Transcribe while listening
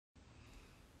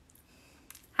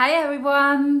Hi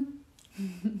everyone!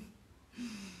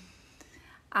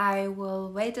 I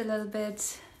will wait a little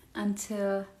bit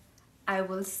until I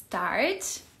will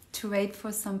start to wait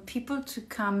for some people to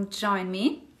come join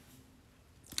me.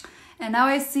 And now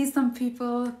I see some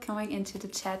people coming into the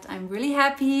chat. I'm really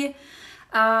happy.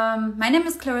 My name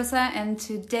is Clarissa and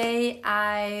today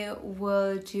I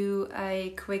will do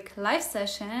a quick live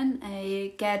session,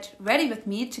 a get ready with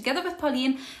me together with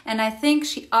Pauline, and I think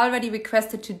she already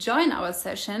requested to join our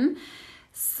session.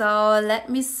 So let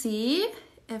me see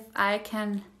if I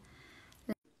can.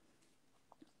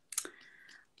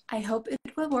 I hope it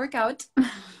will work out.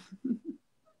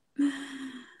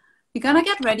 We're gonna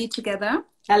get ready together.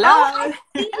 Hello. Oh,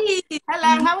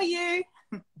 Hello, how are you?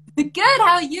 Good,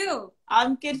 how are you?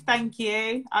 I'm good, thank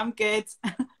you. I'm good.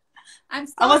 I'm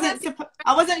so I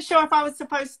wasn't sure if I was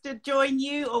supposed to join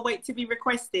you or wait to be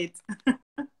requested.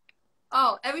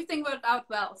 Oh, everything worked out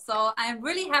well. So I'm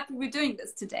really happy we're doing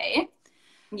this today.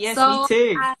 Yes, so me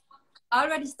too. I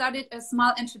already started a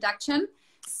small introduction.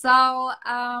 So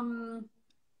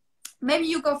maybe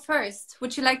you go first.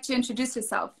 Would you like to introduce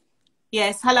yourself?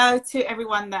 Yes, hello to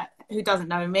everyone who doesn't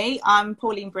know me. I'm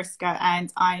Pauline Briscoe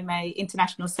and I'm a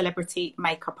international celebrity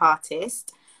makeup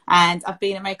artist. And I've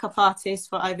been a makeup artist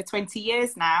for over 20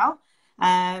 years now. So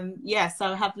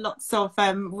I have lots of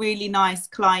really nice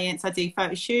clients. I do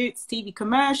photo shoots, TV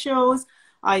commercials.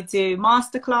 I do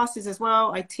masterclasses as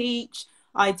well. I teach.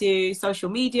 I do social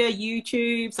media,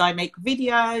 YouTubes. I make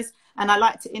videos. And I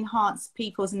like to enhance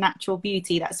people's natural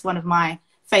beauty. That's one of my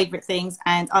favorite things,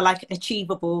 and I like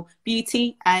achievable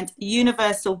beauty and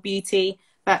universal beauty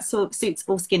that suits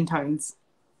all skin tones.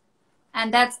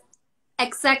 And that's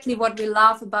exactly what we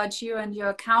love about you and your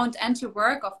account and your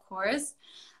work, of course.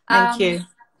 Thank you.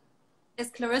 It's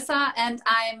Clarissa, and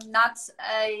I'm not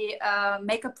a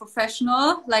makeup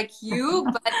professional like you,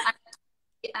 but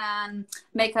I'm a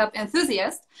makeup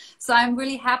enthusiast. So I'm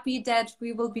really happy that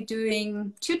we will be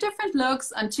doing 2 different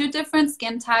looks on 2 different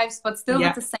skin types, but still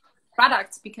with the same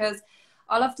products, because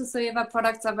all of the Zoeva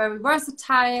products are very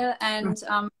versatile and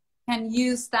can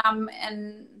use them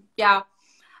in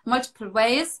multiple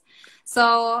ways.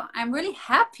 So I'm really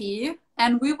happy,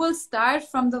 and we will start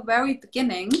from the very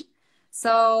beginning.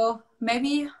 So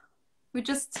maybe we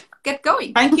just get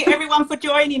going. Thank you everyone for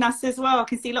joining us as well. I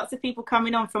can see lots of people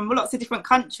coming on from lots of different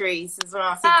countries as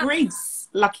well. So Greece,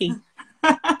 lucky.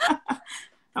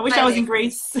 I wish I was in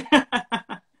Greece.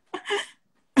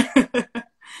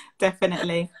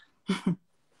 Definitely.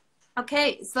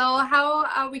 Okay, so how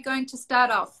are we going to start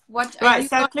off?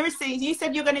 So Clarissa, you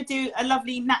said you're going to do a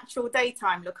lovely natural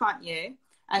daytime look, aren't you?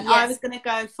 And yes. I was going to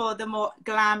go for the more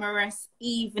glamorous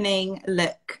evening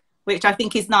look, which I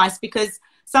think is nice because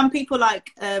some people like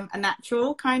a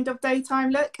natural kind of daytime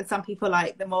look and some people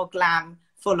like the more glam,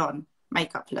 full-on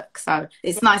makeup look. So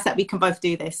it's nice that we can both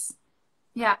do this.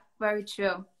 Yeah, very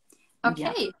true.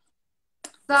 Okay.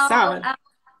 So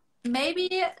maybe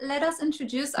let us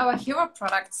introduce our hero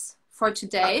products for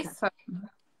today. Okay.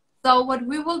 So what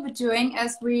we will be doing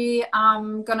is we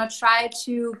gonna try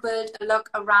to build a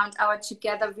look around our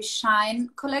Together We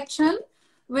Shine collection,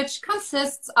 which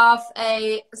consists of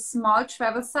a small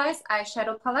travel size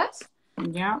eyeshadow palette,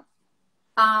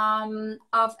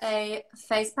 of a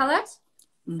face palette,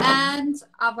 and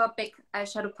of a big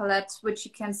eyeshadow palette, which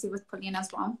you can see with Pauline as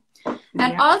well.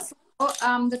 And also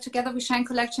the Together We Shine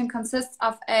collection consists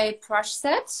of a brush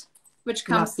set, which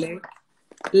comes... Lovely.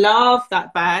 Love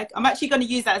that bag. I'm actually going to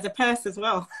use that as a purse as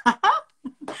well.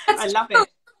 I love it.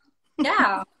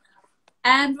 Yeah.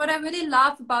 And what I really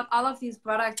love about all of these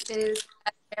products is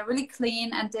that they're really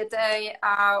clean and that they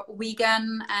are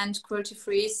vegan and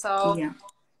cruelty-free. So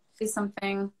it's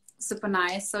something super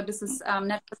nice. So this is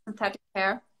natural synthetic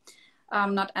hair,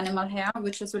 not animal hair,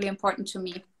 which is really important to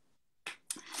me.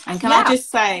 And can I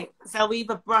just say,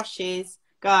 Zoeva brushes,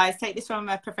 guys, take this from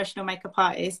a professional makeup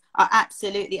artist, are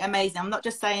absolutely amazing. I'm not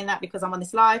just saying that because I'm on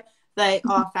this live. They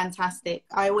are fantastic.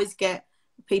 I always get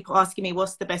people asking me,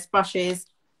 what's the best brushes?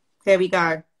 There we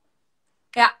go.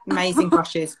 Yeah. Amazing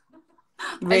brushes.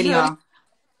 Really are.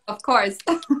 Of course.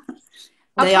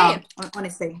 They are,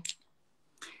 honestly.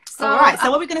 So, all right.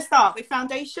 So what are we going to start with?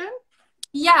 Foundation?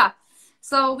 Yeah.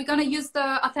 So we're going to use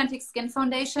the Authentic Skin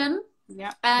Foundation.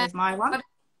 Yeah, here's my one. What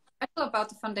special about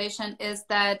the foundation is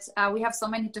that we have so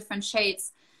many different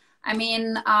shades. I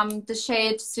mean, the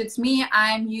shade suits me.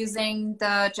 I'm using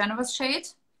the Generous shade.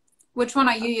 Which one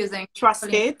are you using?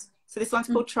 Trusted. So this one's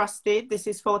called Trusted. This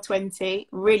is 420.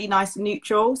 Really nice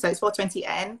neutral. So it's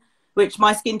 420N, which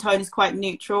my skin tone is quite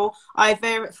neutral. I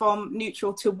vary it from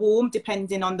neutral to warm,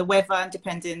 depending on the weather and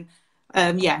depending,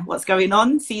 what's going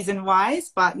on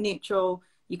season-wise. But neutral,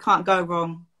 you can't go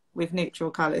wrong. with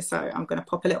neutral colours. So I'm going to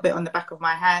pop a little bit on the back of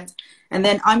my hand. And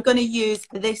then I'm going to use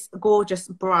this gorgeous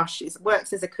brush. It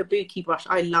works as a kabuki brush.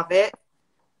 I love it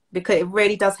because it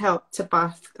really does help to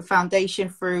buff the foundation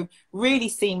through really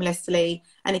seamlessly.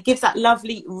 And it gives that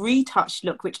lovely retouched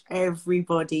look, which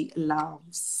everybody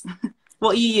loves.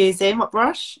 What are you using? What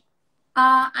brush?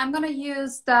 I'm going to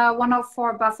use the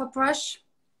 104 buffer brush.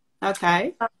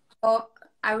 Okay. So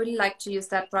I really like to use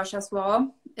that brush as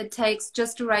well. It takes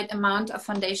just the right amount of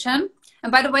foundation.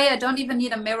 And by the way, I don't even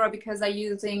need a mirror because I'm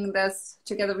using this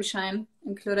Together We Shine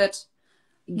included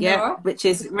mirror. Which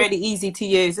is really easy to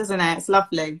use, isn't it? It's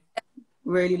lovely.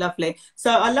 Really lovely.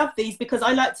 So I love these because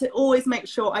I like to always make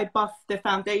sure I buff the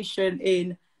foundation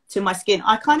in to my skin.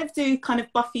 I kind of do kind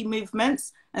of buffy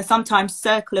movements and sometimes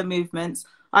circular movements.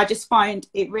 I just find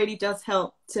it really does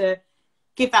help to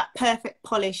give that perfect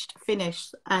polished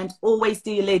finish. And always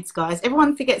do your lids, guys.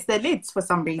 Everyone forgets their lids for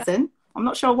some reason. I'm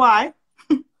not sure why.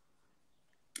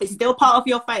 It's still part of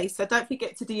your face, so don't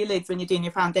forget to do your lids when you're doing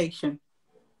your foundation.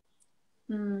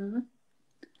 And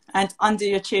under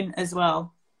your chin as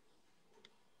well,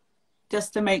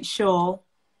 just to make sure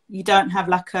you don't have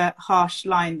like a harsh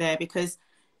line there, because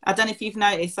I don't know if you've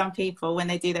noticed, some people when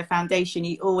they do their foundation,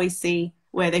 you always see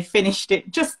where they finished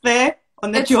it just there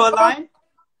on the jawline.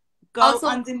 Go also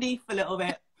underneath a little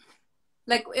bit.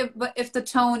 Like if the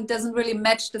tone doesn't really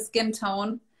match the skin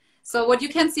tone. So what you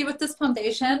can see with this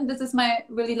foundation, this is my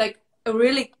really like a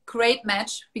really great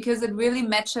match because it really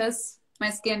matches my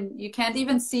skin. You can't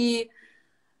even see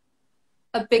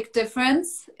a big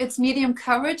difference. It's medium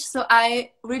coverage, so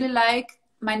I really like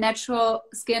my natural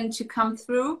skin to come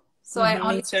through. So I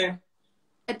only do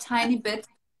a tiny bit.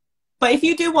 But if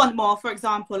you do want more, for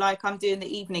example, like I'm doing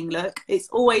the evening look, it's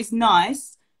always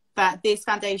nice that this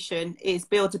foundation is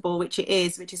buildable, which it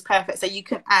is, which is perfect. So you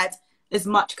can add as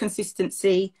much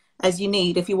consistency as you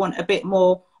need if you want a bit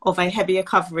more of a heavier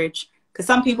coverage. Because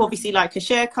some people obviously like a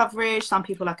sheer coverage, some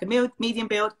people like a medium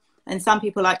build, and some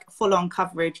people like full-on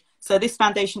coverage. So this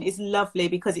foundation is lovely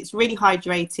because it's really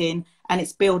hydrating and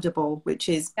it's buildable, which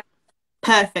is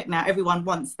perfect now. Everyone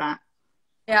wants that.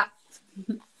 Yeah.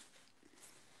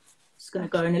 Just going to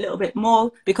go in a little bit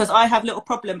more because I have little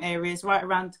problem areas right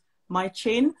around my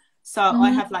chin. So I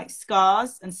have like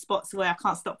scars and spots where I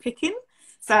can't stop picking.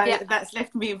 So that's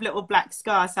left me with little black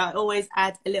scars. So I always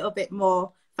add a little bit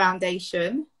more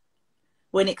foundation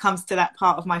when it comes to that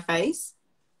part of my face.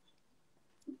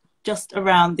 Just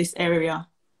around this area.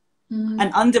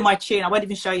 And under my chin, I won't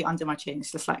even show you under my chin.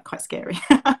 It's just like quite scary.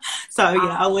 So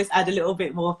yeah, I always add a little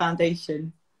bit more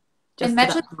foundation. It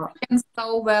matches skin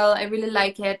so well. I really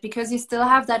like it because you still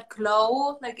have that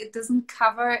glow. Like it doesn't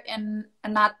cover in a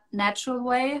not natural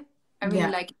way. I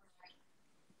really like it.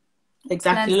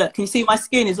 Exactly. Look, can you see my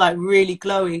skin is like really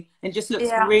glowy? It just looks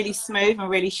really smooth and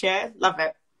really sheer. Love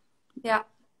it. Yeah,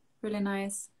 really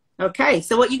nice. Okay,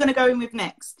 so what are you going to go in with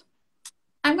next?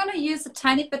 I'm going to use a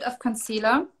tiny bit of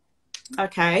concealer.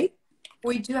 Okay.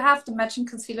 We do have the matching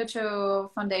concealer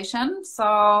to foundation.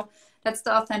 So that's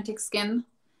the Authentic Skin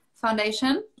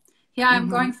foundation. Here I'm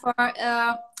going for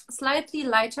a slightly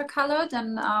lighter color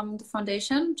than the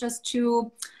foundation, just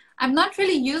to, I'm not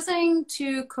really using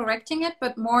to correcting it,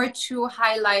 but more to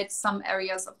highlight some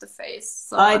areas of the face.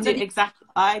 So I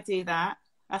do that.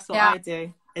 That's what I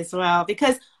do as well,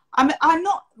 because I'm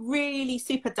not really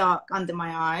super dark under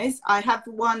my eyes. I have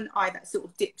one eye that sort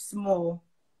of dips more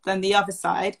than the other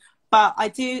side, but I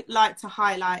do like to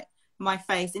highlight my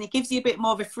face, and it gives you a bit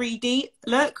more of a 3D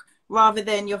look rather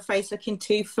than your face looking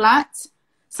too flat.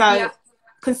 So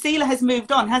concealer has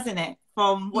moved on, hasn't it,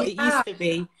 from what it used to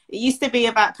be? It used to be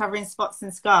about covering spots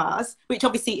and scars, which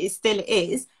obviously it still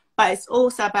is, but it's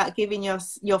also about giving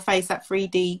your face that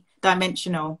 3D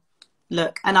dimensional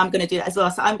look. And I'm going to do that as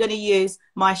well. So I'm going to use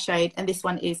my shade, and this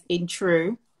one is in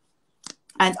True.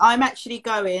 And I'm actually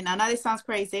going, I know this sounds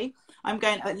crazy, I'm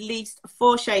going at least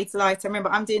 4 shades lighter. Remember,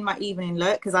 I'm doing my evening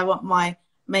look because I want my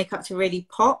makeup to really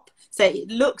pop. So it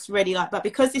looks really light, but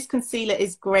because this concealer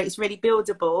is great, it's really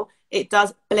buildable, it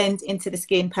does blend into the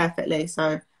skin perfectly.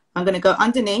 So I'm going to go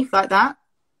underneath like that.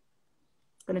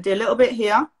 I'm going to do a little bit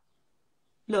here, a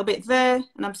little bit there,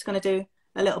 and I'm just going to do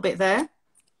a little bit there.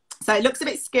 So it looks a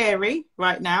bit scary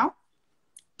right now,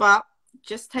 but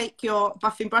just take your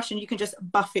buffing brush and you can just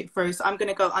buff it through. So I'm going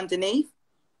to go underneath.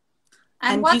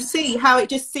 And you see how it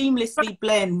just seamlessly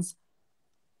blends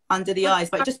under the eyes,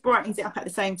 but it just brightens it up at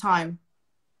the same time.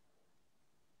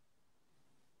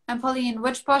 And Pauline,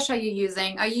 which brush are you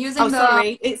using? Are you using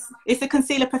sorry, it's a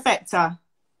concealer perfector.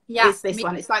 Yeah, it's this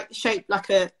one. It's like shaped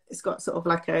like a. It's got sort of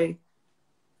like a.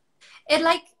 It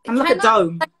like kind of like a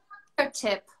dome. Like a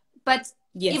tip, but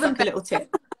yes, even like a little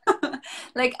tip.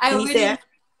 like I really.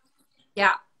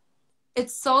 Yeah,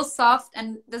 it's so soft,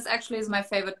 and this actually is my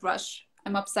favorite brush.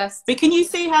 I'm obsessed. But can you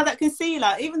see how that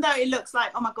concealer, even though it looks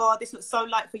like, oh my God, this looks so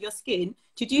light for your skin,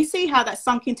 did you see how that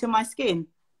sunk into my skin?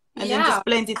 And then just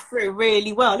blended through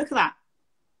really well. Look at that.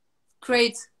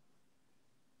 Great.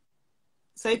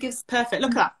 So it gives perfect.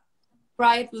 Look at that.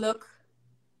 Bright look.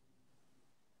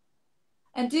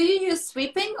 And do you use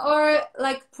sweeping or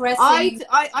like pressing?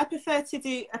 I prefer to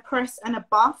do a press and a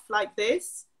buff like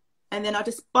this. And then I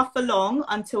just buff along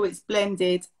until it's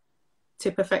blended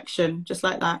to perfection, just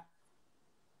like that.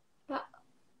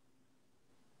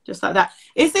 Just like that.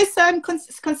 Is this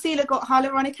concealer got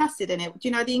hyaluronic acid in it? Do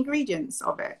you know the ingredients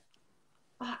of it?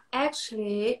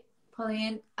 Actually,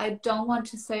 Pauline, I don't want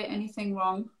to say anything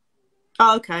wrong.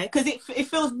 Oh, okay. Because it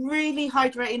feels really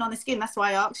hydrating on the skin. That's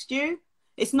why I asked you.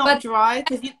 It's not dry.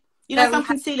 Because you know some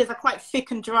concealers are quite thick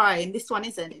and dry, and this one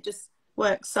isn't. It just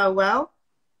works so well.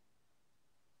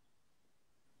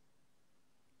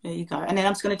 There you go. And then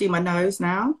I'm just going to do my nose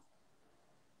now.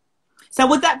 So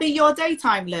would that be your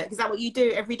daytime look? Is that what you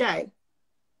do every day?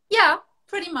 Yeah,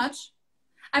 pretty much.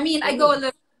 I mean, I go a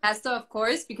little faster, of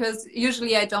course, because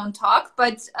usually I don't talk.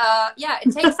 But yeah,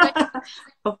 it takes like,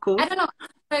 of course, I don't know,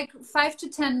 like 5 to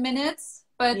 10 minutes.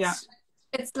 But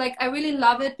it's like, I really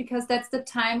love it because that's the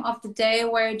time of the day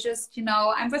where just, you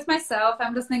know, I'm with myself.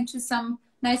 I'm listening to some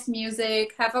nice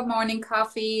music, have a morning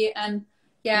coffee, and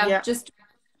just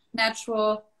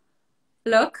natural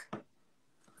look.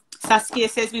 Saskia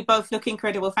says we both look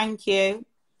incredible. Thank you.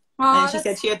 Oh, and she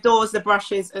said she adores the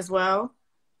brushes as well.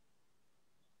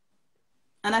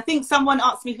 And I think someone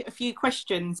asked me a few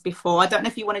questions before. I don't know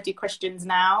if you want to do questions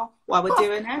now while we're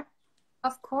doing it.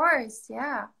 Of course,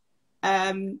 yeah.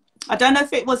 I don't know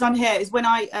if it was on here. It's when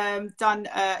I done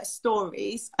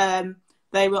stories.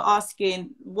 They were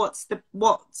asking what's the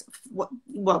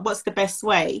best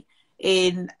way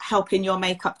in helping your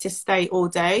makeup to stay all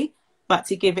day, but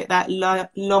to give it that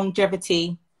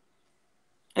longevity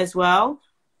as well.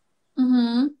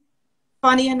 Mm-hmm.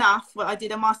 Funny enough, I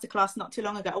did a masterclass not too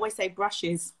long ago. I always say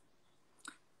brushes.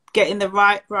 Getting the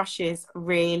right brushes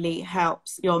really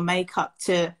helps your makeup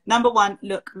to, number one,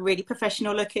 look really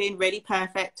professional looking, really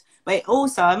perfect. But it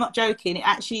also, I'm not joking, it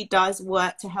actually does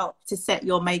work to help to set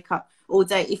your makeup all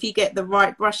day. If you get the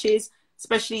right brushes,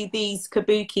 especially these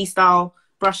kabuki style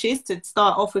brushes to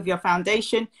start off with your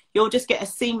foundation, you'll just get a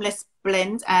seamless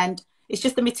blend, and it's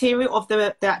just the material of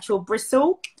the actual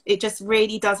bristle. It just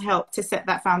really does help to set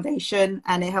that foundation,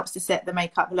 and it helps to set the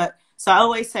makeup look. So I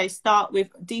always say start with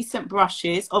decent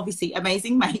brushes, obviously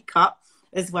amazing makeup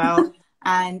as well,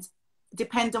 and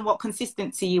depend on what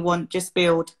consistency you want, just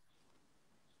build.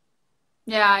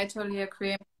 Yeah, I totally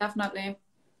agree. Definitely.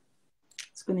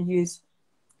 Just going to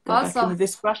go back in with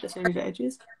this brush to show you the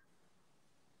edges.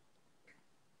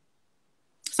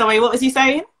 Sorry, what was you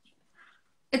saying?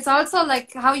 It's also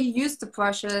like how you use the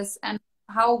brushes and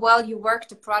how well you work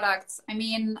the products. I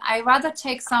mean, I rather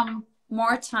take some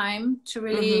more time to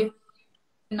really,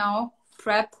 you know,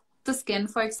 prep the skin,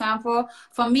 for example.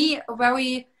 For me, a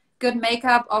very good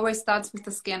makeup always starts with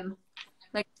the skin.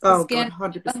 Like the skin,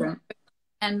 God, 100%.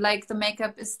 And like the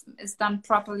makeup is done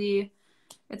properly.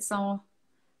 It's so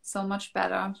much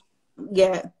better.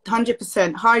 Yeah,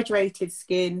 100%. Hydrated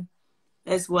skin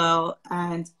as well,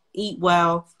 and eat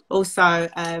well. Also,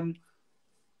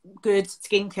 good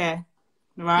skincare,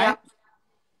 right?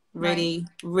 Yeah.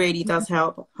 Really does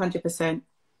help. 100%.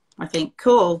 I think.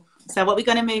 Cool. So what are we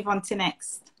going to move on to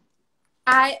next?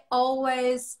 I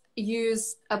always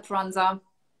use a bronzer.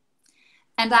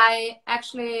 And I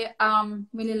actually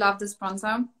really love this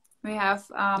bronzer we have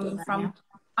from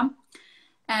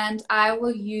and I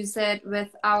will use it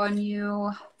with our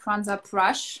new bronzer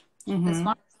brush. This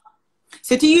one.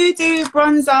 So do you do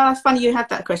bronzer? Funny you had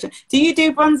that question. Do you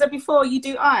do bronzer before you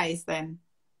do eyes then?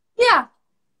 Yeah.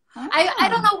 I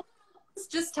don't know. It's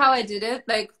just how I did it,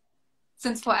 like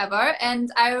since forever.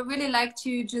 And I really like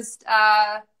to just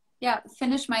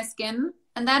finish my skin.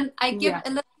 And then I give a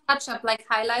little touch up like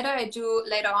highlighter I do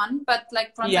later on, but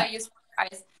like bronzer I use for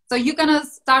eyes. So you're gonna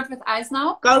start with eyes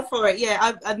now? Go for it.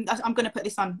 Yeah, I'm gonna put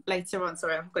this on later on.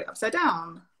 Sorry, I've got it upside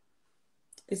down.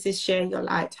 This is Share Your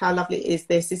Light. How lovely is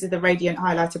this? This is the Radiant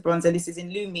Highlighter Bronzer. This is in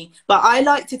Lumi. But I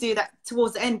like to do that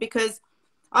towards the end because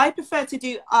I prefer to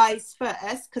do eyes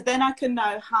first, because then I can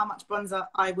know how much bronzer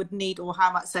I would need, or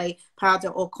how much, say, powder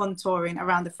or contouring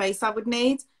around the face I would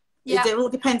need. Yeah. It all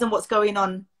depends on what's going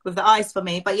on with the eyes for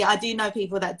me. But yeah, I do know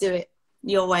people that do it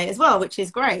your way as well, which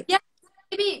is great. Yeah,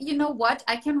 maybe, you know what?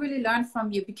 I can really learn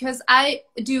from you because I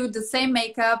do the same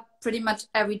makeup pretty much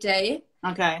every day.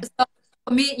 Okay. So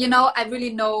for me, you know, I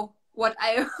really know what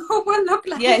I will look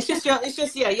like. Yeah,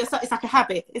 it's like a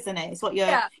habit, isn't it? It's what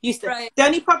you're used to. Right. The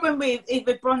only problem with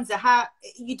bronzer, how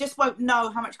you just won't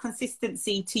know how much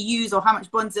consistency to use or how much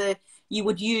bronzer you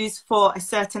would use for a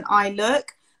certain eye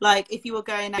look. Like if you were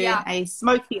going in a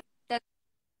smoky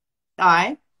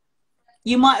eye,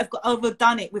 you might have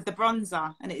overdone it with the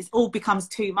bronzer and it all becomes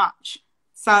too much.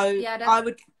 So I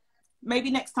would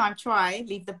maybe next time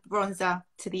leave the bronzer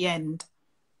to the end.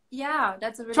 Yeah,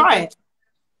 that's a really try good... it.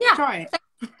 Yeah, try it.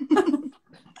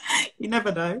 You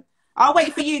never know. I'll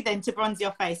wait for you then to bronze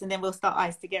your face and then we'll start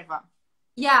eyes together.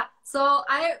 Yeah, so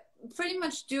I pretty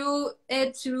much do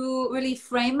it to really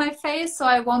frame my face, so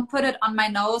I won't put it on my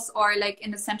nose or like in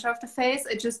the center of the face.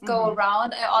 I just go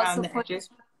around. I also put it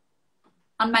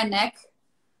on my neck.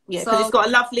 Yeah, because it's got a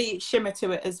lovely shimmer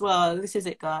to it as well. This is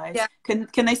it, guys. Yeah.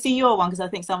 Can they see your one? Because I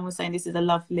think someone was saying this is a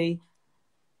lovely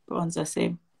bronzer.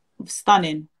 See,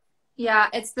 stunning. Yeah,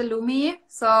 it's the Lumi,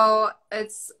 so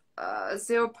it's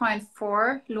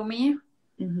 0.4 Lumi.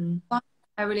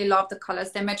 I really love the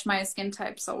colors. They match my skin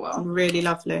type so well. Really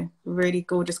lovely, really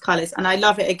gorgeous colors, and I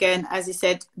love it again. As you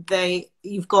said, I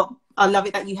love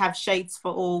it that you have shades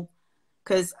for all,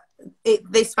 because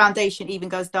this foundation even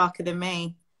goes darker than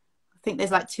me. I think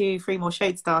there's like 2-3 more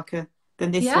shades darker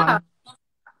than this one,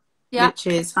 which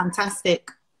is fantastic.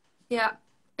 Yeah,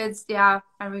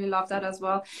 I really love that as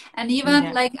well. And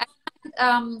even like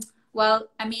well,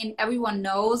 I mean, everyone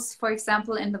knows, for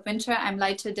example, in the winter I'm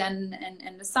lighter than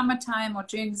in the summertime or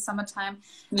during the summertime.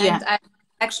 And I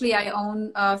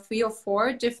own 3 or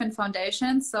 4 different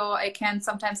foundations, so I can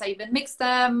sometimes I even mix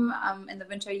them. In the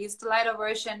winter I use the lighter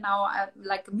version, now I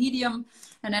like a medium,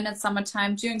 and then in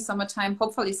summertime, during summertime,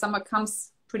 hopefully summer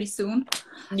comes pretty soon,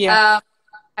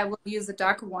 I will use a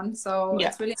darker one. So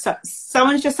it's really... So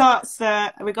someone's just asked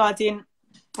regarding,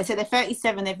 I said they're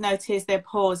 37, they've noticed their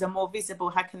pores are more visible.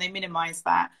 How can they minimize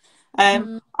that?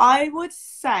 I would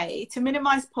say to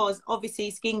minimize pores,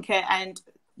 obviously skincare and,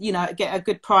 you know, get a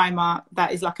good primer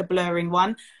that is like a blurring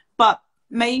one. But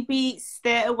maybe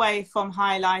stay away from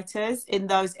highlighters in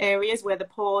those areas where the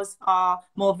pores are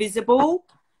more visible,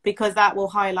 because that will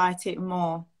highlight it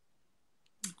more.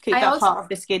 Keep that part of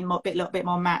the skin a little bit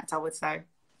more matte, I would say.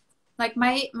 Like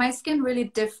my skin really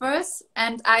differs,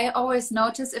 and I always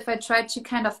notice if I try to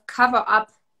kind of cover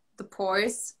up the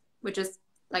pores, which is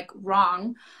like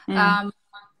wrong,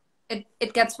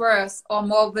 it gets worse or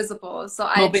more visible. So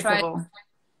I try to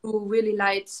do really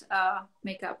light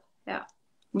makeup.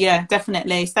 Yeah,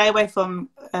 definitely stay away from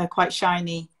quite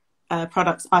shiny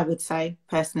products, I would say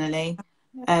personally,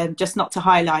 just not to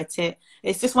highlight it.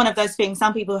 It's just one of those things.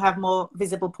 Some people have more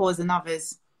visible pores than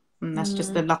others, and that's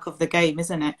just the luck of the game,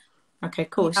 isn't it? Okay,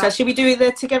 cool. So should we do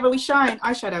the Together We Shine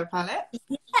eyeshadow palette?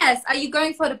 Yes. Are you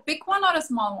going for the big one or the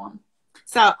small one?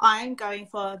 So I'm going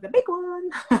for the big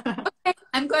one. Okay,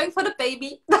 I'm going for the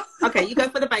baby. Okay, you go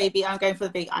for the baby. I'm going for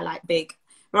the big. I like big.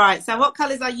 Right. So what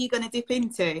colors are you going to dip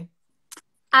into?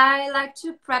 I like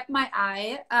to prep my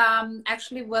eye,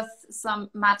 actually with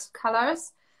some matte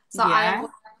colors. So I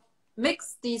will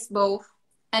mix these both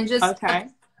and just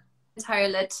entire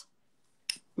lid.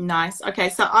 Nice. Okay,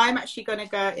 so I'm actually going to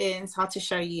go in, it's hard to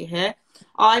show you here.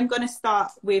 I'm going to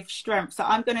start with Strength. So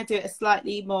I'm going to do a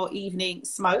slightly more evening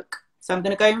smoke. So I'm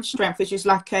going to go in with Strength, which is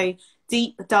like a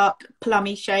deep, dark,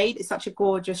 plummy shade. It's such a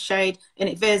gorgeous shade, and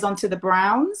it veers onto the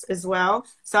browns as well.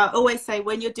 So I always say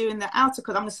when you're doing the outer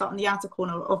corner, I'm going to start on the outer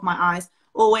corner of my eyes,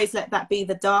 always let that be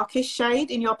the darkest shade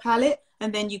in your palette,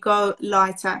 and then you go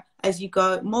lighter as you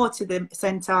go more to the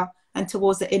center and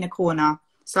towards the inner corner.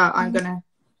 So I'm going to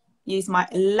use my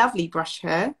lovely brush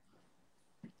here.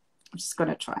 I'm just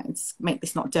going to try and make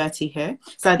this not dirty here.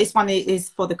 So this one is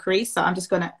for the crease. So I'm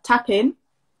just going to tap in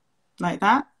like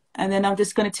that. And then I'm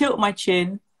just going to tilt my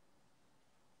chin.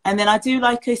 And then I do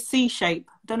like a C shape.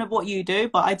 I don't know what you do,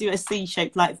 but I do a C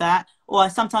shape like that. Or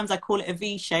sometimes I call it a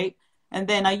V shape. And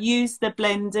then I use the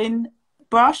blending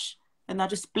brush and I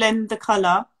just blend the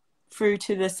colour through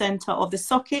to the centre of the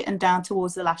socket and down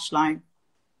towards the lash line.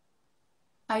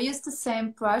 I use the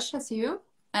same brush as you,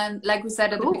 and like we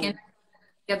said at the beginning,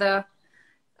 together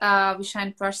we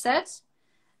shine brush set,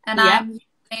 and I'm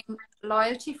using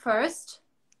Loyalty first,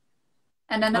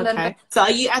 and then a little bit. So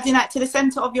are you adding that to the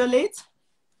center of your lid?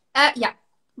 Yeah,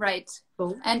 right.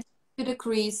 Cool. And to the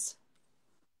crease.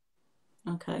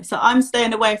 Okay, so I'm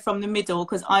staying away from the middle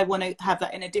because I want to have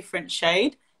that in a different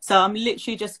shade. So I'm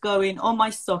literally just going on my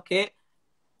socket,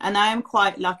 and I am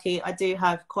quite lucky. I do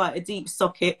have quite a deep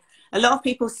socket. A lot of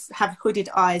people have hooded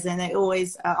eyes, and they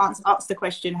always ask the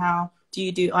question, how do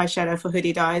you do eyeshadow for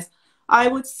hooded eyes? I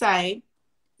would say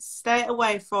stay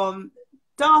away from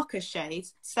darker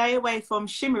shades, stay away from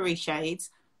shimmery shades,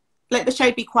 let the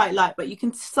shade be quite light, but you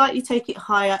can slightly take it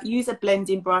higher, use a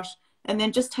blending brush, and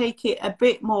then just take it a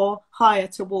bit more higher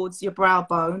towards your brow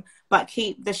bone, but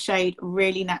keep the shade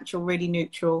really natural, really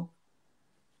neutral.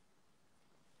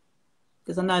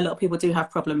 Because I know a lot of people do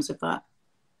have problems with that.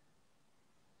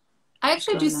 I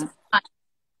actually do sometimes.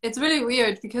 It's really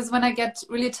weird because when I get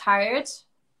really tired,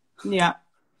 yeah,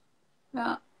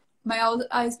 my old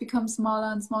eyes become smaller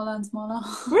and smaller and smaller.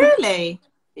 Really?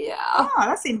 Yeah. Oh,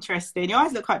 that's interesting. Your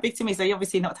eyes look quite big to me, so you're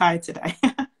obviously not tired today.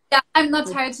 Yeah, I'm not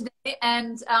tired today,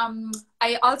 and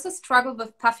I also struggle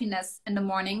with puffiness in the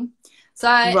morning. So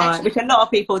which a lot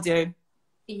of people do.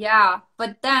 Yeah,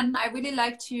 but then I really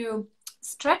like to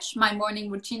stretch my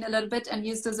morning routine a little bit and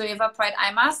use the Zoeva Pride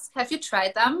eye mask. Have you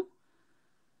tried them?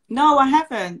 No, I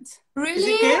haven't. Really? Is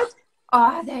it good?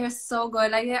 Oh, they're so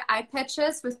good. Like they're eye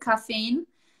patches with caffeine.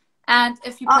 And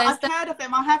if you place I've heard of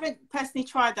them. I haven't personally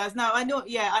tried those. No, I know.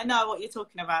 Yeah, I know what you're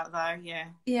talking about, though. Yeah.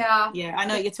 Yeah, I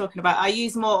know what you're talking about. I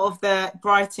use more of the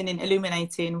brightening,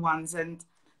 illuminating ones,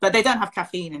 but they don't have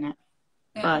caffeine in it.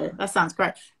 Yeah. So that sounds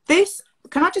great.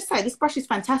 Can I just say, this brush is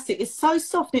fantastic. It's so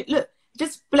soft. It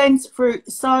just blends through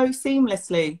so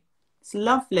seamlessly. It's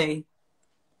lovely,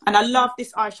 and I love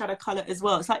this eyeshadow color as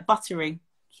well. It's like buttery.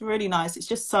 It's really nice. It's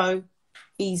just so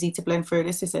easy to blend through.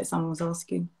 This is it. Someone was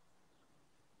asking.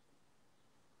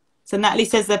 So Natalie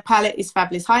says the palette is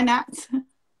fabulous. Hi, Nat.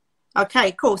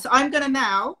 Okay, cool. So I'm going to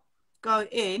now go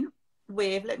in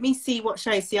with, let me see what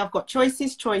shade. See, I've got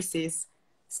choices. There's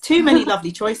too many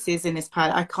lovely choices in this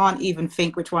palette. I can't even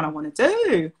think which one I want to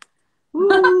do.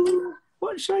 Ooh,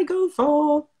 what should I go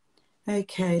for?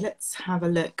 Okay, let's have a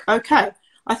look. Okay,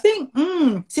 I think,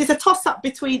 so it's a toss-up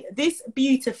between this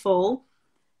beautiful,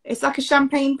 it's like a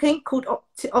champagne pink called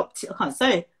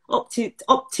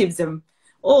Optimism.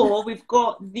 Or we've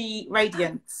got the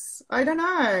Radiance. I don't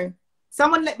know.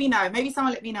 Someone let me know. Maybe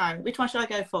someone let me know. Which one should I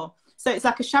go for? So it's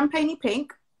like a champagne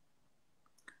pink.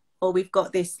 Or we've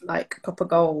got this like copper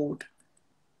gold.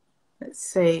 Let's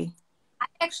see. I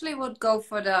actually would go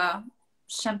for the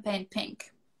champagne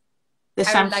pink. The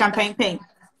champagne pink.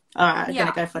 All right, I'm going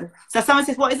to go for it. So someone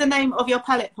says, what is the name of your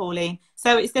palette, Pauline?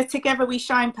 So it's the Together We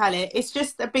Shine palette. It's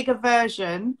just a bigger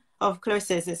version of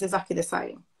Clarissa's. It's exactly the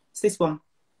same. It's this one.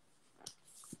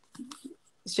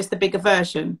 It's just a bigger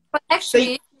version. But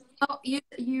actually,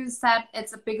 you said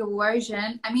it's a bigger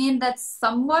version. I mean, that's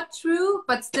somewhat true,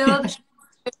 but still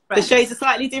the shades are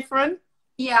slightly different.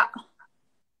 Yeah.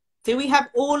 Do we have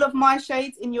all of my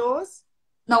shades in yours?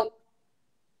 No.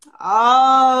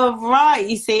 Oh, right.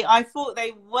 You see, I thought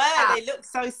they were. Yeah. They look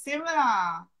so similar.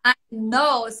 I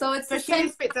know. So it's especially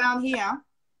this bit down here.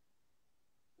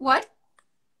 What?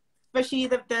 Especially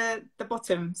the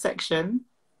bottom section.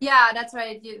 Yeah, that's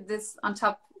right. This on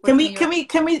top. Can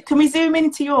we zoom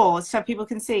into yours so people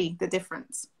can see the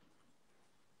difference?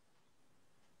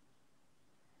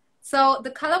 So the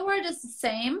color word is the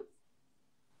same,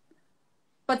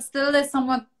 but still is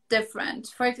somewhat different.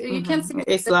 For you can see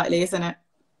it's slightly, isn't it?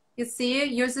 You see,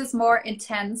 yours is more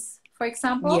intense, for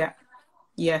example. Yeah.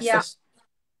 Yes. Yeah.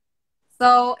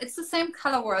 So it's the same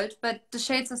color world, but the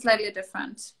shades are slightly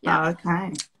different. Yeah. Oh,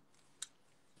 okay.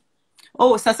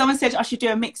 Oh, so someone said I should do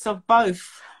a mix of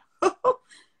both.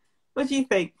 What do you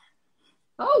think?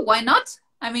 Oh, why not?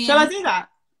 I mean, shall I do that?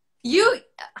 You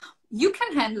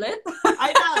can handle it.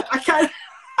 I know, I can.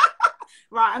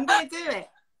 Right, I'm going to do it.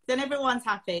 Then everyone's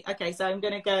happy. Okay, so I'm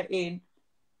going to go in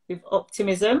with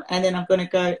Optimism, and then I'm going to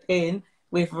go in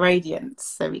with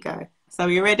Radiance. There we go. So are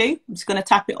you ready? I'm just going to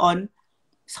tap it on.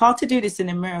 It's hard to do this in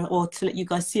the mirror or to let you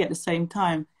guys see at the same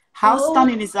time. How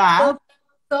stunning is that?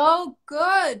 So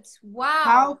good. Wow.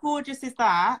 How gorgeous is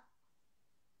that?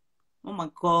 Oh my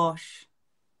gosh.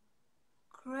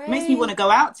 Great. It makes me want to go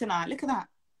out tonight. Look at that.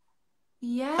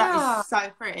 Yeah. That is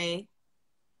so pretty.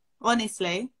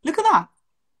 Honestly. Look at that.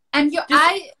 And your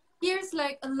eye here is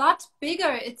like a lot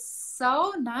bigger. It's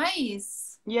so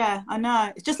nice. Yeah, I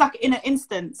know. It's just like in an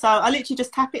instant. So I literally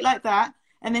just tap it like that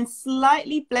and then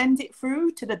slightly blend it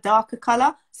through to the darker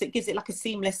colour. So it gives it like a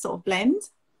seamless sort of blend.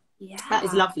 Yeah. That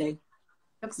is lovely.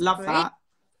 Love great. That.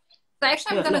 So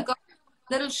actually I'm going to go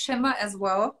a little shimmer as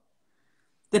well.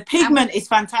 The pigment is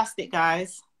fantastic,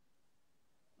 guys.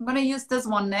 I'm going to use this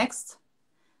one next.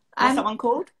 What's that one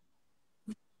called?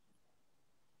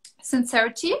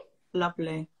 Sincerity.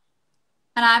 Lovely.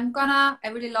 And I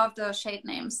really love the shade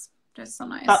names. They're so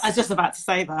nice. I was just about to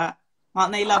say that.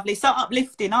 Aren't they lovely? So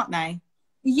uplifting, aren't they?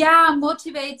 Yeah,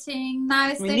 motivating,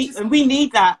 nice. We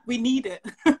need that. We need it.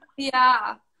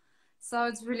 Yeah. So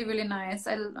it's really, really nice.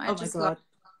 I just love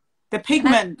the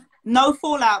pigment. No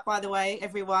fallout, by the way,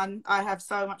 everyone. I have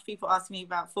so much people asking me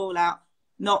about fallout.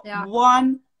 Not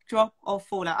one drop of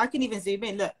fallout. I can even zoom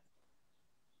in. Look,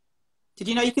 Did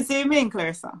you know you can zoom in,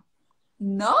 Clarissa?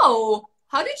 No.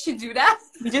 How did you do that?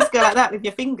 You just go like that with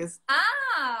your fingers.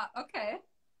 Ah, okay.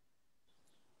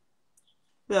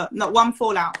 Look, not one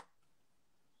fallout.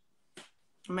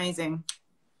 Amazing.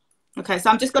 Okay, so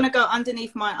I'm just going to go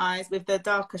underneath my eyes with the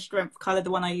darker strength colour,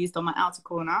 the one I used on my outer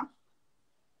corner.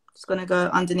 Just going to go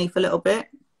underneath a little bit.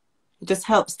 It just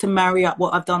helps to marry up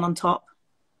what I've done on top.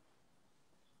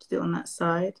 Just do it on that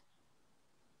side.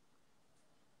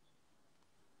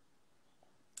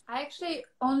 I actually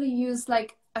only use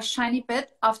like a shiny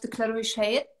bit of the glittery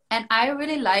shade, and I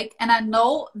really like, and I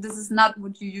know this is not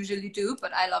what you usually do,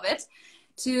 but I love it,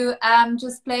 to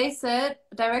just place it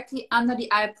directly under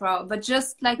the eyebrow, but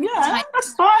just like yeah,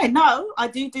 that's fine. No, I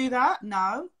do that.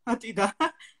 No, I do that.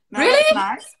 No, really? That's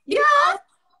nice. Yeah.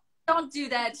 Don't do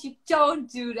that. You don't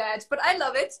do that, but I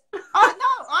love it. Oh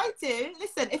no, I do.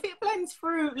 Listen, if it blends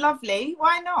through lovely,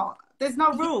 why not? There's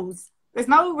no rules. There's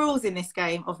no rules in this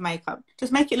game of makeup.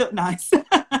 Just make it look nice.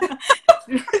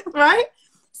 Right?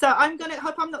 So I'm going to,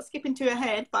 hope I'm not skipping too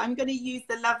ahead, but I'm going to use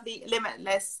the lovely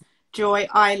Limitless Joy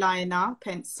eyeliner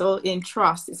pencil in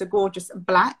Trust. It's a gorgeous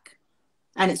black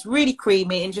and it's really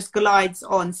creamy and just glides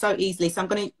on so easily. So I'm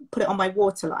going to put it on my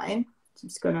waterline. I'm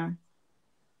just going to,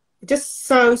 just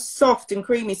so soft and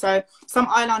creamy. So some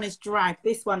eyeliners drag.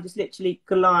 This one just literally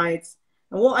glides.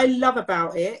 And what I love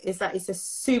about it is that it's a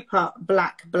super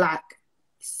black.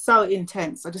 So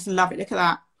intense. I just love it. Look at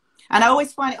that. And I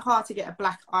always find it hard to get a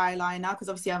black eyeliner because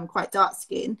obviously I'm quite dark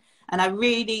skin, and I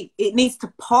really, it needs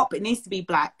to pop. It needs to be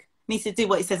black. It needs to do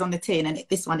what it says on the tin, and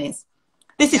this one is.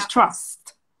 This is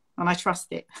Trust, and I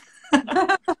trust it.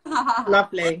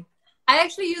 Lovely. I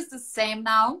actually use the same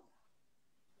now.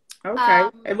 Okay.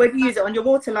 And where do you use it? On your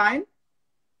waterline?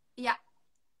 Yeah.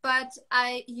 But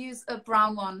I use a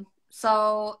brown one.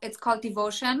 So it's called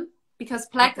Devotion, because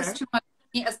black is too much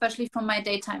for me, especially for my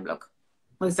daytime look.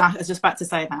 Well, exactly. I was just about to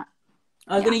say that.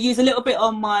 I'm going to use a little bit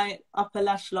on my upper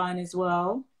lash line as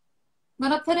well. I'm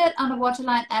going to put it on the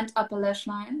waterline and upper lash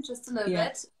line, just a little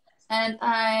bit. And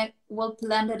I will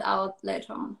blend it out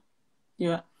later on.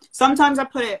 Yeah. Sometimes I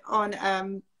put it on,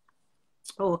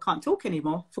 oh, I can't talk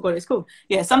anymore. Forgot what it's called.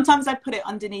 Yeah, sometimes I put it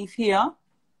underneath here.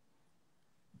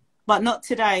 But not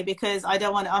today because I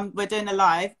don't want, we're doing a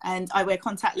live and I wear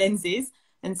contact lenses.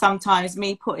 And sometimes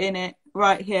me putting it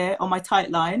right here on my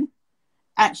tight line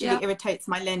actually irritates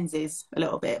my lenses a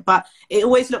little bit. But it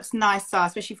always looks nicer,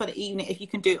 especially for the evening, if you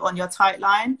can do it on your tight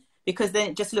line, because then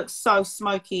it just looks so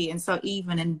smoky and so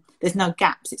even and there's no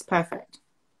gaps. It's perfect.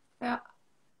 Yeah.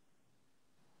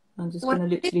 I'm just going to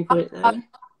literally put it there.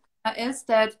 Is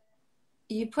that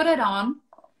you put it on,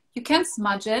 you can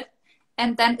smudge it,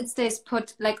 and then it stays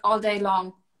put like all day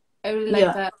long. I really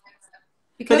like that.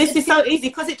 Because but this is so easy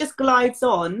because it just glides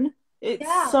on.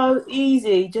 It's so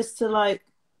easy just to like,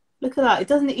 look at that. It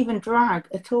doesn't even drag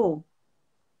at all.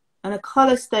 And the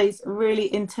colour stays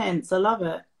really intense. I love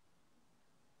it.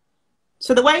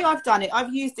 So the way I've done it,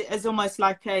 I've used it as almost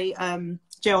like a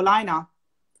gel liner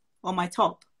on my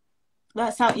top.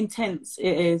 That's how intense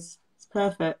it is. It's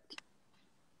perfect.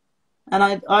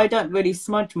 And I don't really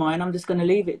smudge mine. I'm just going to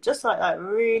leave it just like that.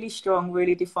 Really strong,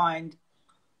 really defined.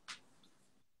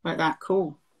 Like that.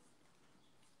 Cool.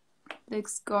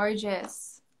 Looks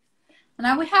gorgeous. And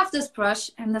now we have this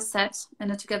brush in the set, in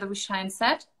the Together We Shine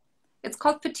set. It's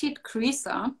called Petite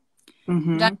Creaser.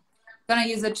 I'm going to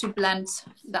use it to blend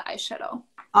the eyeshadow.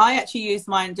 I actually used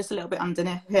mine just a little bit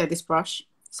underneath here, this brush.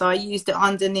 So I used it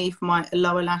underneath my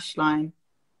lower lash line.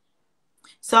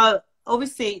 So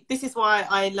obviously, this is why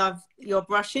I love your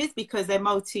brushes, because they're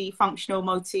multi-functional,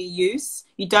 multi-use.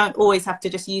 You don't always have to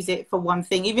just use it for one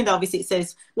thing, even though obviously it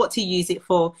says what to use it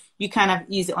for. You can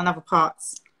use it on other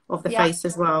parts of the face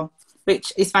as well,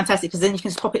 which is fantastic, because then you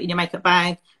can just pop it in your makeup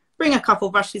bag, bring a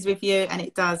couple brushes with you, and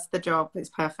it does the job. It's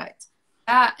perfect.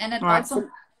 Yeah, and it also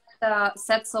makes the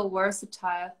set so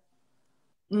versatile.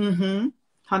 100%.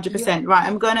 Right,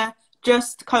 I'm going to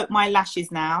just coat my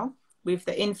lashes now with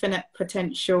the Infinite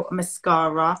Potential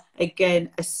mascara. Again,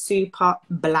 a super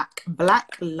black.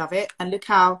 Love it. And look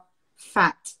how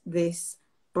fat this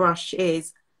brush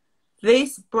is.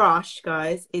 This brush,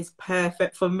 guys, is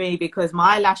perfect for me because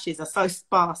my lashes are so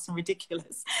sparse and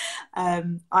ridiculous.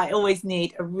 I always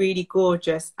need a really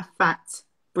gorgeous, a fat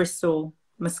bristle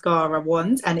mascara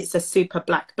wand, and it's a super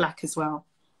black as well.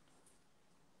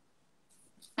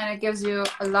 And it gives you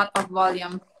a lot of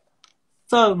volume.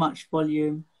 So much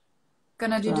volume.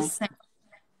 Gonna do the same.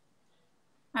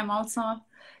 I'm also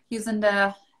using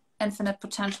the Infinite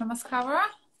Potential mascara.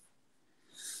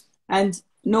 And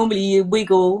normally you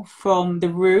wiggle from the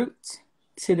root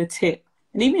to the tip.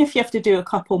 And even if you have to do a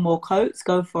couple more coats,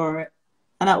 go for it.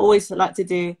 And I always like to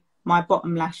do my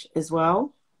bottom lash as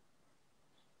well.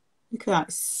 Look at that,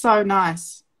 it's so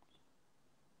nice.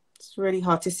 It's really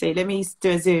hard to see. Let me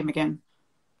do a zoom again.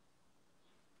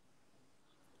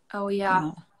 Oh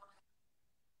yeah.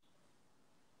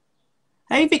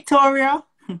 Hey, Victoria.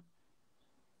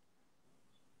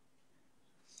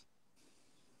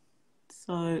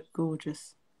 So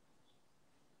gorgeous.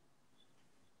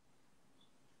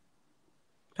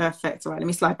 Perfect. All right, let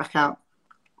me slide back out.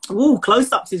 Ooh,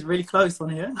 close-ups is really close on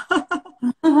here.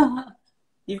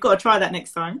 You've got to try that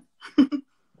next time.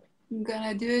 I'm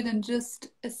gonna do it in just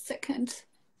a second.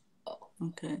 Oh.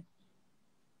 Okay.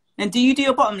 And do you do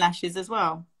your bottom lashes as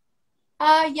well?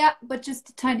 Yeah, but just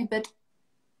a tiny bit.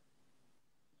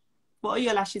 What are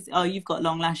your lashes? Oh, you've got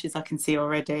long lashes, I can see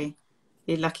already.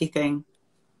 You lucky thing.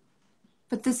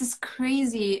 But this is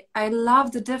crazy. I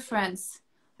love the difference.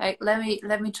 Like, let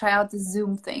me try out the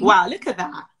zoom thing. Wow, look at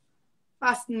that.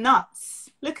 That's nuts.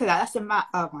 Look at that. That's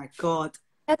oh my God.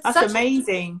 That's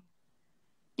amazing.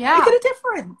 Yeah. Look at the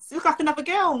difference. You look like another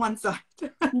girl on one side. Yeah.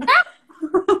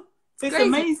 It's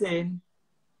amazing.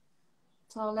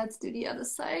 So let's do the other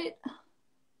side.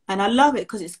 And I love it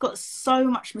because it's got so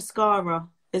much mascara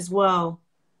as well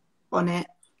on it.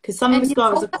 Because some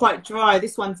mascaras are quite dry.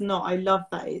 This one's not. I love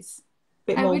that. It's a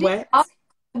bit more wet. Love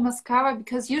the mascara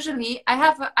because usually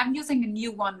I'm using a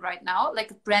new one right now,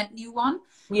 like a brand new one.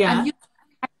 Yeah. And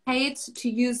I hate to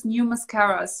use new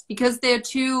mascaras because they're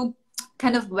too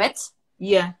kind of wet.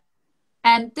 Yeah.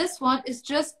 And this one is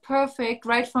just perfect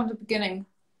right from the beginning.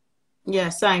 Yeah,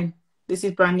 same. This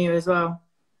is brand new as well.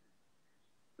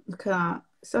 Look at that.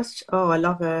 Oh, I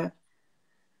love it.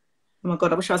 Oh my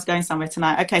God, I wish I was going somewhere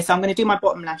tonight. Okay, so I'm going to do my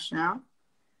bottom lash now.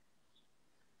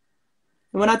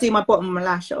 And when I do my bottom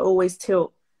lash, I always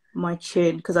tilt my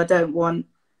chin because I don't want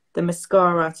the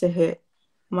mascara to hit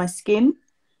my skin.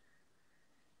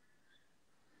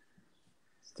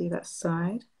 Let's do that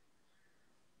side.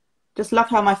 Just love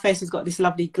how my face has got this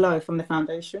lovely glow from the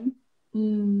foundation.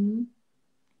 Mm.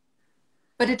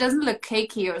 But it doesn't look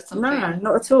cakey or something. No,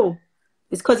 not at all.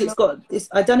 It's because it's got this.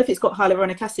 I don't know if it's got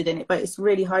hyaluronic acid in it, but it's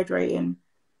really hydrating.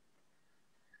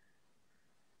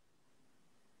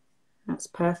 That's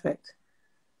perfect.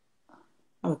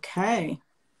 Okay.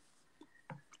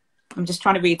 I'm just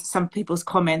trying to read some people's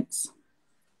comments.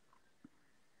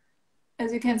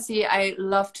 As you can see, I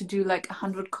love to do like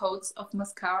 100 coats of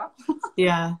mascara.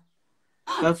 Yeah,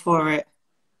 go for it.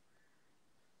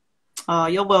 Oh,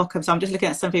 you're welcome. So I'm just looking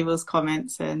at some people's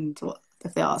comments and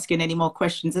if they're asking any more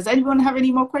questions. Does anyone have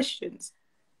any more questions?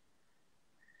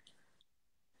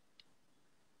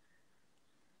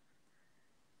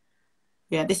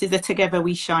 Yeah, this is the Together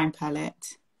We Shine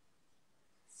palette.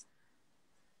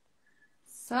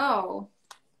 So.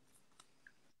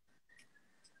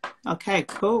 Okay,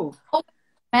 cool. Oh,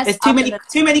 there's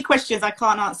too many questions. I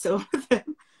can't answer all of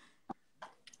them.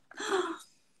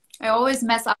 I always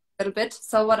mess up a little bit.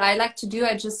 So what I like to do,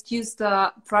 I just use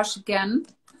the brush again.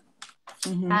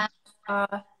 Mm-hmm.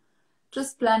 And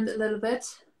just blend a little bit.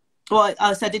 Well,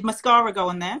 so did mascara go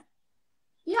on there?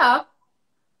 Yeah.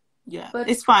 Yeah, but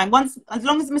it's fine. As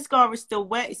long as the mascara is still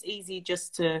wet, it's easy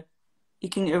you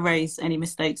can erase any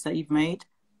mistakes that you've made.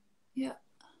 Yeah.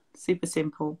 Super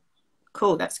simple.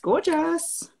 Cool, that's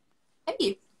gorgeous.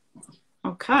 Hey.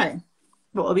 Okay.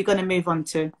 What are we going to move on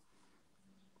to?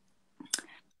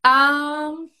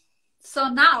 So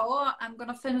now I'm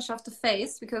gonna finish off the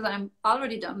face because I'm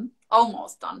already done.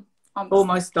 Almost done.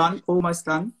 Almost done.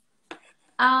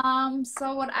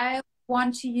 So what I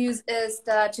want to use is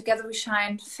the Together We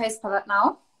Shine face palette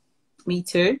now. Me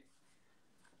too.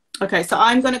 Okay, so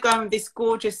I'm gonna go with this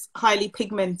gorgeous, highly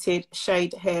pigmented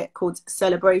shade here called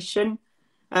Celebration.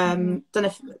 Don't know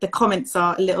if the comments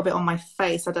are a little bit on my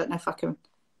face. I don't know if I can.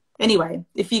 Anyway,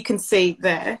 if you can see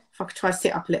there, if I could try to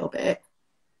sit up a little bit.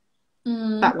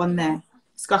 That one there.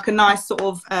 It's like a nice sort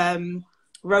of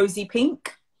rosy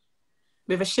pink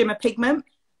with a shimmer pigment.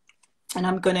 And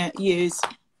I'm going to use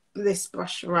this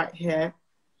brush right here.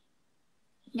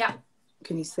 Yeah.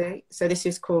 Can you see? So this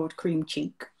is called Cream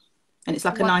Cheek. And it's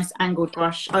like a nice angled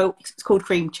brush. Oh, it's called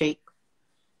Cream Cheek.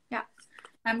 Yeah.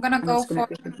 I'm going to go for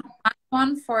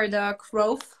one for the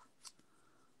Growth.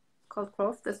 Called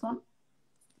Growth, this one.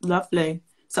 Lovely.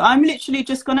 So I'm literally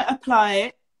just going to apply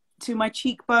it to my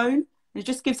cheekbone. It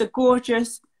just gives a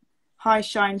gorgeous high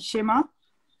shine shimmer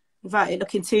without it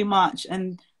looking too much.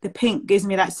 And the pink gives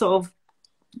me that sort of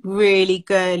really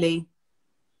girly,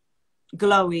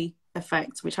 glowy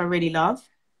effect, which I really love.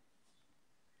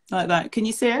 Like that. Can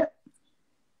you see it?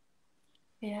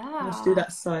 Yeah. Let's do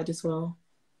that side as well.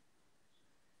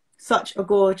 Such a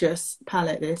gorgeous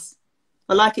palette, this.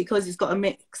 I like it because it's got a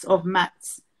mix of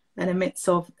mattes and a mix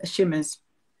of shimmers.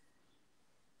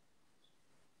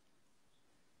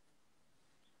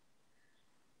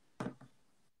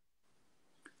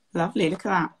 Lovely, look at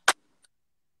that.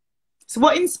 So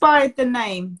what inspired the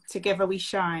name Together We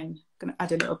Shine? I'm going to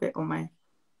add a little bit on my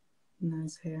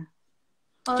nose here.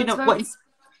 Well, Do you know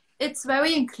it's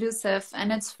very inclusive,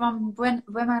 and it's from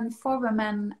women for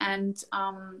women, and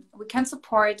we can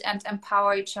support and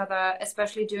empower each other,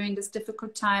 especially during these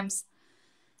difficult times.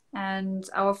 And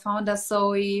our founder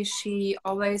Zoe, she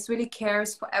always really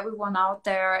cares for everyone out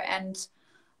there, and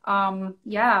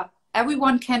yeah,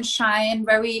 everyone can shine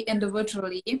very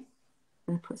individually.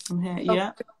 I'll put some here, So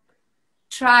yeah.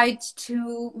 tried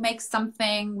to make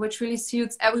something which really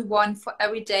suits everyone for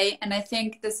every day, and I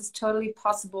think this is totally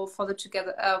possible for the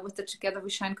with the Together We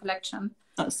Shine collection.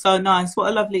 That's so nice. What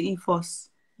a lovely ethos.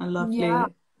 A lovely Yeah.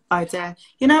 idea.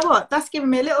 You know what? That's given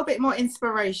me a little bit more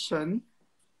inspiration,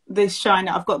 this shine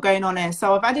that I've got going on here.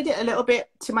 So I've added it a little bit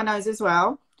to my nose as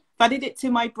well. I've added it to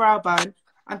my brow bone.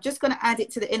 I'm just going to add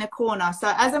it to the inner corner.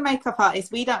 So as a makeup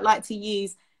artist, we don't like to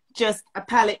use just a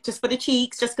palette just for the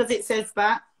cheeks, just because it says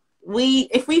that.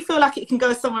 If we feel like it can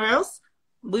go somewhere else,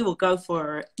 we will go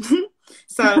for it.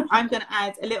 So I'm going to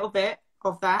add a little bit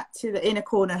of that to the inner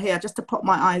corner here, just to pop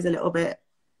my eyes a little bit.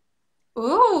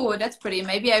 Ooh, that's pretty.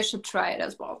 Maybe I should try it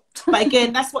as well. But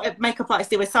again, that's what makeup artists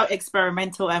do. We're so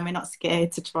experimental, and we're not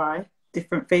scared to try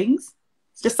different things.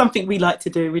 It's just something we like to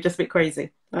do. We're just a bit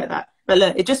crazy like that. But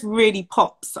look, it just really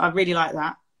pops. I really like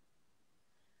that.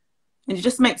 And it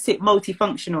just makes it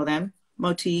multifunctional then,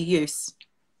 multi-use.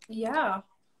 Yeah,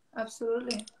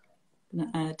 absolutely.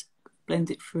 I'm going to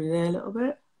blend it through there a little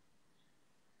bit.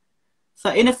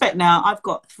 So in effect now, I've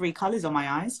got 3 colours on my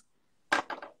eyes,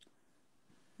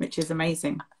 which is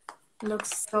amazing.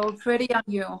 Looks so pretty on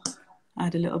you.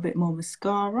 Add a little bit more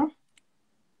mascara.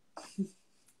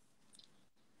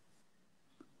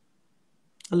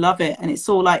 I love it. And it's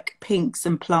all like pinks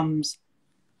and plums.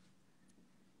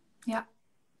 Yeah.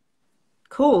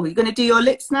 Cool. You're going to do your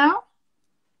lips now?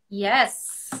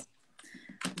 Yes.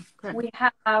 Great. We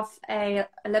have a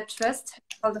lip twist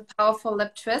called the Powerful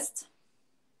Lip Twist.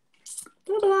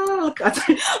 Look,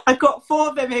 I've got 4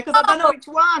 of them here because I don't know which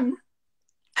one.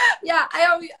 Yeah,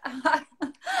 And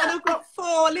I've got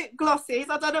 4 lip glosses.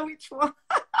 I don't know which one.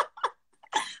 I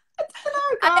don't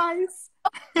know, guys.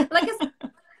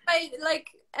 I like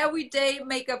everyday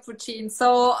makeup routine,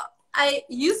 so I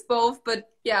use both. But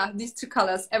yeah, these 2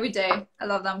 colors every day. I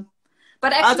love them.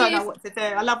 But actually, I don't know what to do.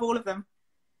 I love all of them.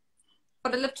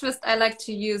 For the lip twist, I like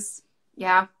to use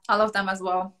all of them as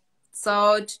well.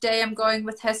 So today I'm going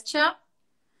with Hestia.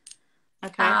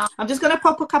 Okay, I'm just going to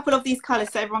pop a couple of these colours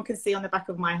so everyone can see on the back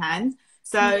of my hand.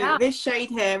 So this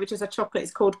shade here, which is a chocolate,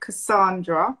 is called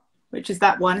Cassandra, which is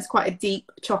that one. It's quite a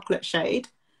deep chocolate shade.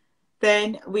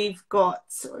 Then we've got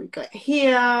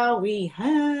here, we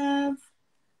have,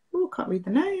 oh, can't read the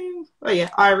name. Oh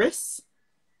yeah, Iris,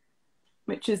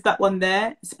 which is that one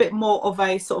there. It's a bit more of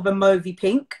a sort of a mauvey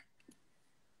pink.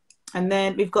 And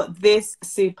then we've got this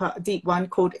super deep one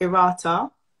called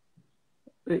Errata,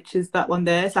 which is that one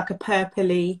there. It's like a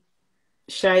purpley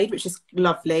shade, which is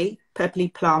lovely.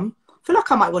 Purpley plum. I feel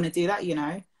like I might want to do that, you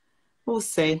know. We'll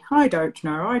see. I don't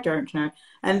know.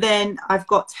 And then I've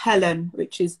got Helen,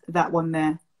 which is that one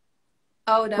there.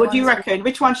 Oh, that what do you reckon?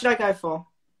 Which one should I go for?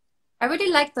 I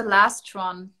really like the last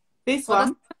one. This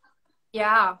one?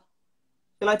 Yeah.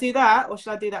 Shall I do that, or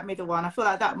should I do that middle one? I feel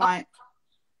like that might...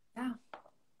 Yeah.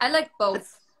 I like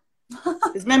both.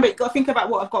 Remember, you've got to think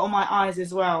about what I've got on my eyes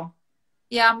as well.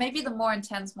 Yeah, maybe the more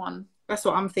intense one. That's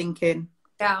what I'm thinking.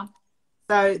 Yeah.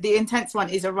 So the intense one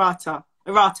is Errata.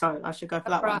 Errato, I should go for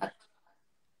that one.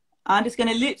 I'm just going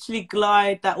to literally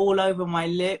glide that all over my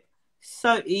lip.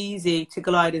 So easy to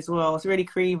glide as well. It's really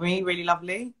creamy, really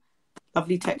lovely.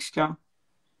 Lovely texture.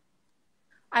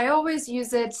 I always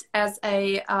use it as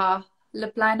a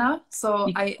lip liner.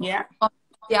 So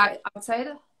outside.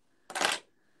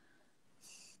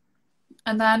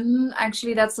 And then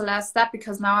actually that's the last step,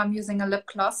 because now I'm using a lip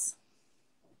gloss.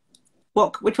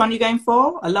 Which one are you going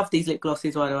for? I love these lip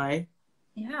glosses, by the way.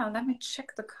 Yeah, let me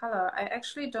check the color. I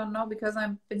actually don't know, because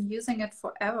I've been using it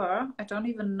forever. I don't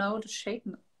even know the shade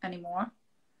anymore.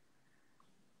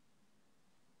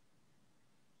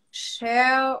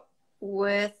 Share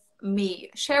with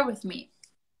me.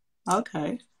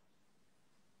 Okay.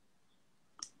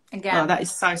 Again. Oh, that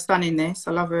is so stunning, this.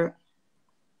 I love it.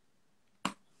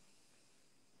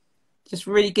 Just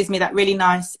really gives me that really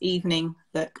nice evening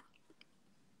look.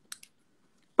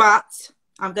 But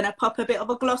I'm going to pop a bit of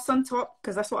a gloss on top,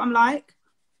 because that's what I'm like.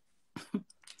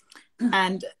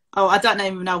 And, oh, I don't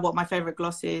even know what my favourite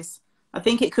gloss is. I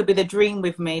think it could be the Dream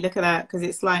With Me. Look at that, because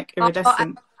it's like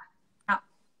iridescent.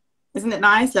 Isn't it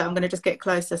nice? Look, I'm going to just get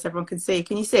closer so everyone can see.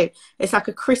 Can you see? It's like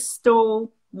a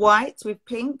crystal white with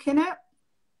pink in it.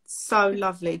 So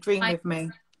lovely. Dream with me.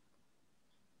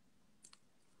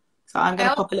 So I'm going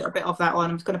to pop a little bit of that on.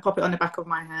 I'm just going to pop it on the back of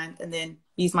my hand and then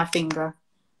use my finger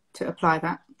to apply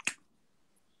that.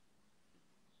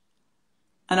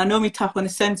 And I normally tap on the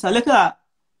center. Look at that.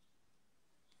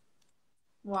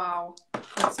 Wow,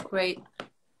 that's great.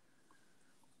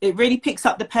 It really picks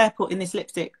up the purple in this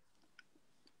lipstick.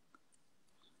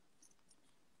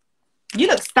 You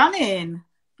look stunning.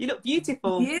 You look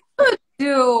beautiful. You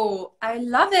do. I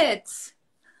love it.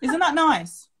 Isn't that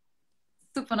nice?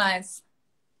 Super nice.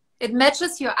 It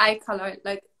matches your eye color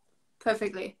like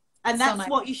perfectly. And So that's nice.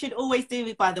 what you should always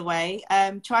do, by the way.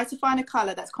 Try to find a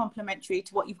color that's complementary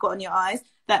to what you've got on your eyes.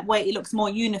 That way it looks more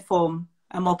uniform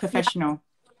and more professional.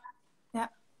 Yeah.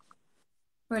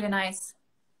 Really nice.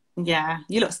 Yeah,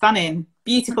 you look stunning.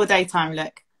 Beautiful daytime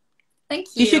look. Thank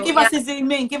you. You should give us a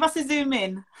zoom in. Give us a zoom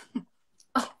in.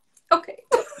 Oh, okay.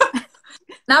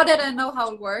 Now that I know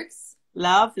how it works.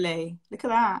 Lovely. Look at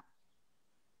that.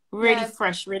 Really Yes.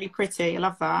 fresh, really pretty. I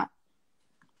love that.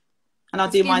 And I'll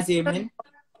do my zoom in.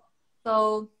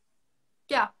 So,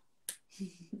 yeah.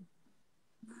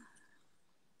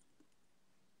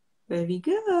 There we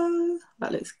go.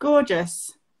 That looks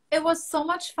gorgeous. It was so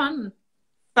much fun.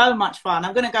 So much fun.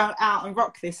 I'm going to go out and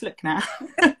rock this look now.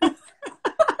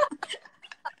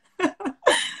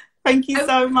 Thank you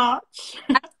so much.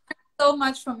 So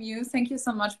much from you. Thank you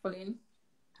so much, Pauline.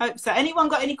 Hope so. Anyone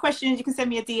got any questions, you can send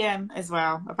me a DM as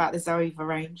well about the Zoeva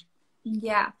range.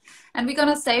 Yeah. And we're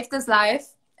going to save this live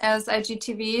as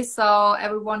IGTV, so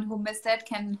everyone who missed it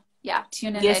can, yeah,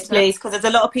 tune in Yes, later. please, because there's a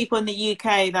lot of people in the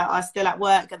UK that are still at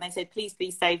work and they said, please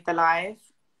save the live.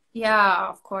 Yeah,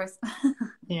 of course.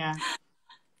 Yeah.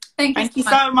 Thank you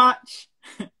so much.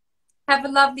 Have a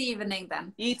lovely evening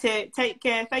then. You too. Take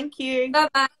care. Thank you.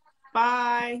 Bye-bye.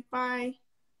 Bye. Bye.